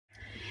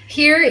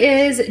Here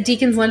is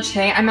Deacon's lunch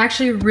today. I'm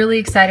actually really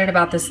excited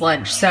about this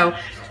lunch. So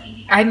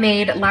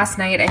last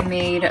night I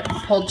made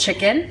pulled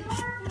chicken,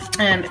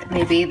 and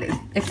maybe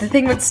if the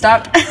thing would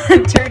stop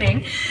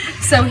turning.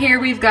 So here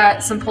we've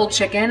got some pulled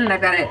chicken, and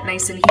I've got it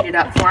nice and heated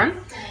up for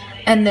him.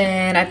 And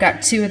then I've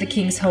got 2 of the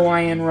King's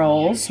Hawaiian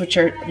rolls, which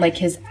are like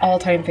his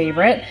all-time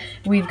favorite.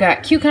 We've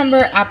got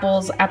cucumber,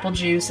 apples, apple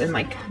juice, and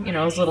like, you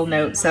know, his little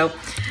note. So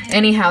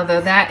anyhow,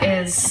 though, that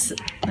is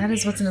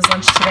what's in his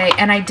lunch today.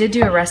 And I did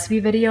do a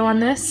recipe video on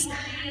this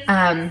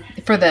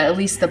for at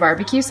least the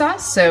barbecue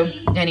sauce. So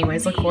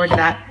anyways, look forward to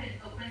that.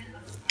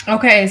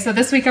 Okay, so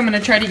this week I'm going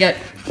to try to get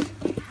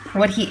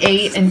what he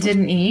ate and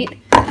didn't eat.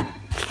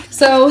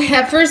 So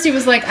at first he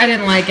was like, I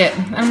didn't like it.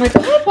 I'm like,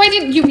 what? Why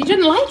didn't you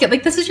didn't like it?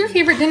 Like, this is your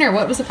favorite dinner.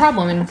 What was the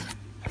problem?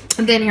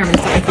 And then here, I'm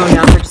gonna set my phone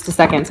down for just a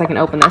second so I can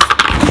open this.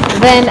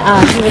 Then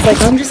he was like,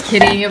 oh, I'm just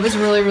kidding. It was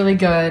really, really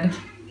good,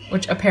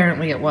 which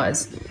apparently it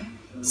was.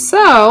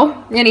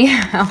 So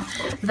anyhow,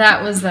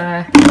 that was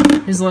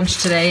his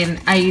lunch today, and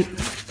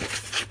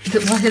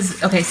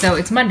okay, so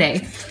it's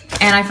Monday,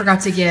 and I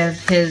forgot to give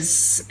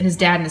his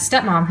dad and his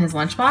stepmom his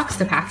lunchbox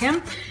to pack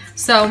him.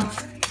 So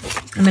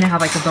I'm gonna have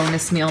like a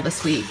bonus meal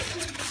this week,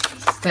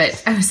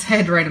 but I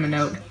had to write him a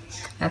note.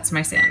 That's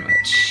my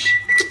sandwich.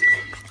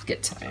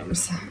 Good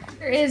times.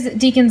 Here is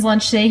Deacon's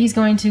lunch today. He's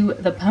going to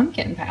the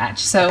pumpkin patch.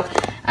 So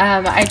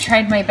I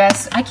tried my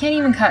best. I can't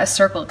even cut a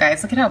circle,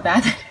 guys. Look at how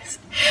bad that is.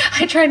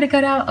 I tried to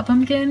cut out a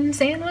pumpkin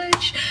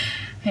sandwich.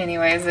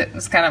 Anyways, it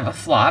was kind of a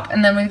flop.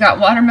 And then we've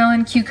got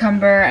watermelon,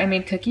 cucumber. I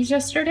made cookies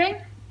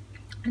yesterday.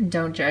 And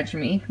don't judge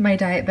me. My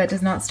diet bet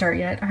does not start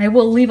yet. I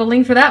will leave a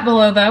link for that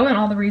below, though, and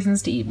all the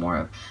reasons to eat more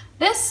of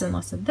this and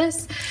less of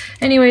this.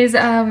 Anyways,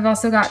 we've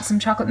also got some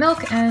chocolate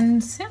milk,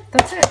 and yeah,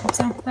 that's it.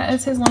 So that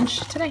is his lunch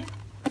today.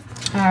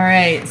 All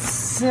right,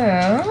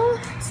 so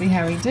let's see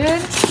how he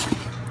did.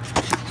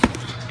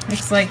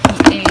 Looks like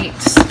he ate.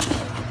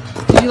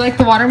 Did you like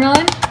the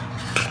watermelon?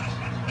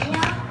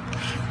 Yeah.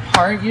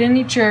 Hard. You didn't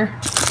eat your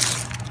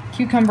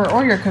cucumber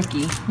or your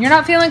cookie. You're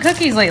not feeling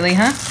cookies lately,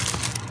 huh?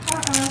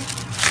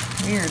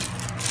 Weird.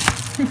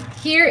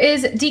 Here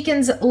is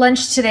Deacon's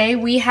lunch today.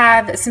 We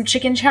have some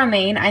chicken chow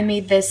mein. I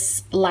made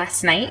this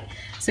last night.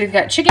 So we've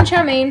got chicken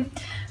chow mein,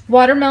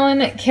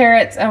 watermelon,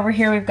 carrots. Over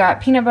here we've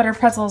got peanut butter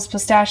pretzels,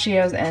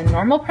 pistachios, and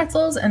normal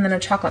pretzels, and then a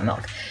chocolate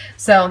milk.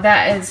 So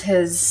that is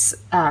his,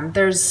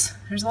 there's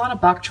a lot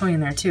of bok choy in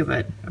there too,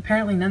 but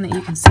apparently none that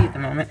you can see at the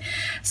moment.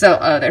 So,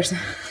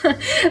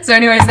 so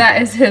anyways,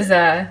 that is his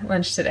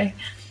lunch today.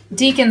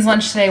 Deacon's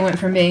lunch today went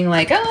from being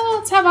like, oh,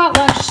 let's have hot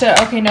lunch,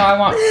 to, okay, no, I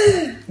want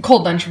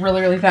cold lunch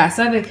really, really fast.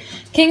 So I have a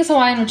King's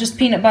Hawaiian with just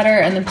peanut butter,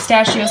 and then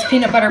pistachios,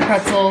 peanut butter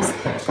pretzels,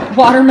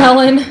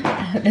 watermelon.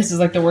 This is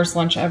like the worst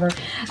lunch ever.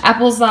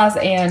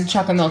 Applesauce and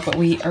chocolate milk, but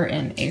we are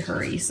in a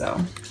hurry, so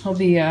he'll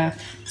be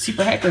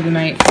super hyper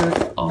tonight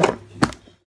for all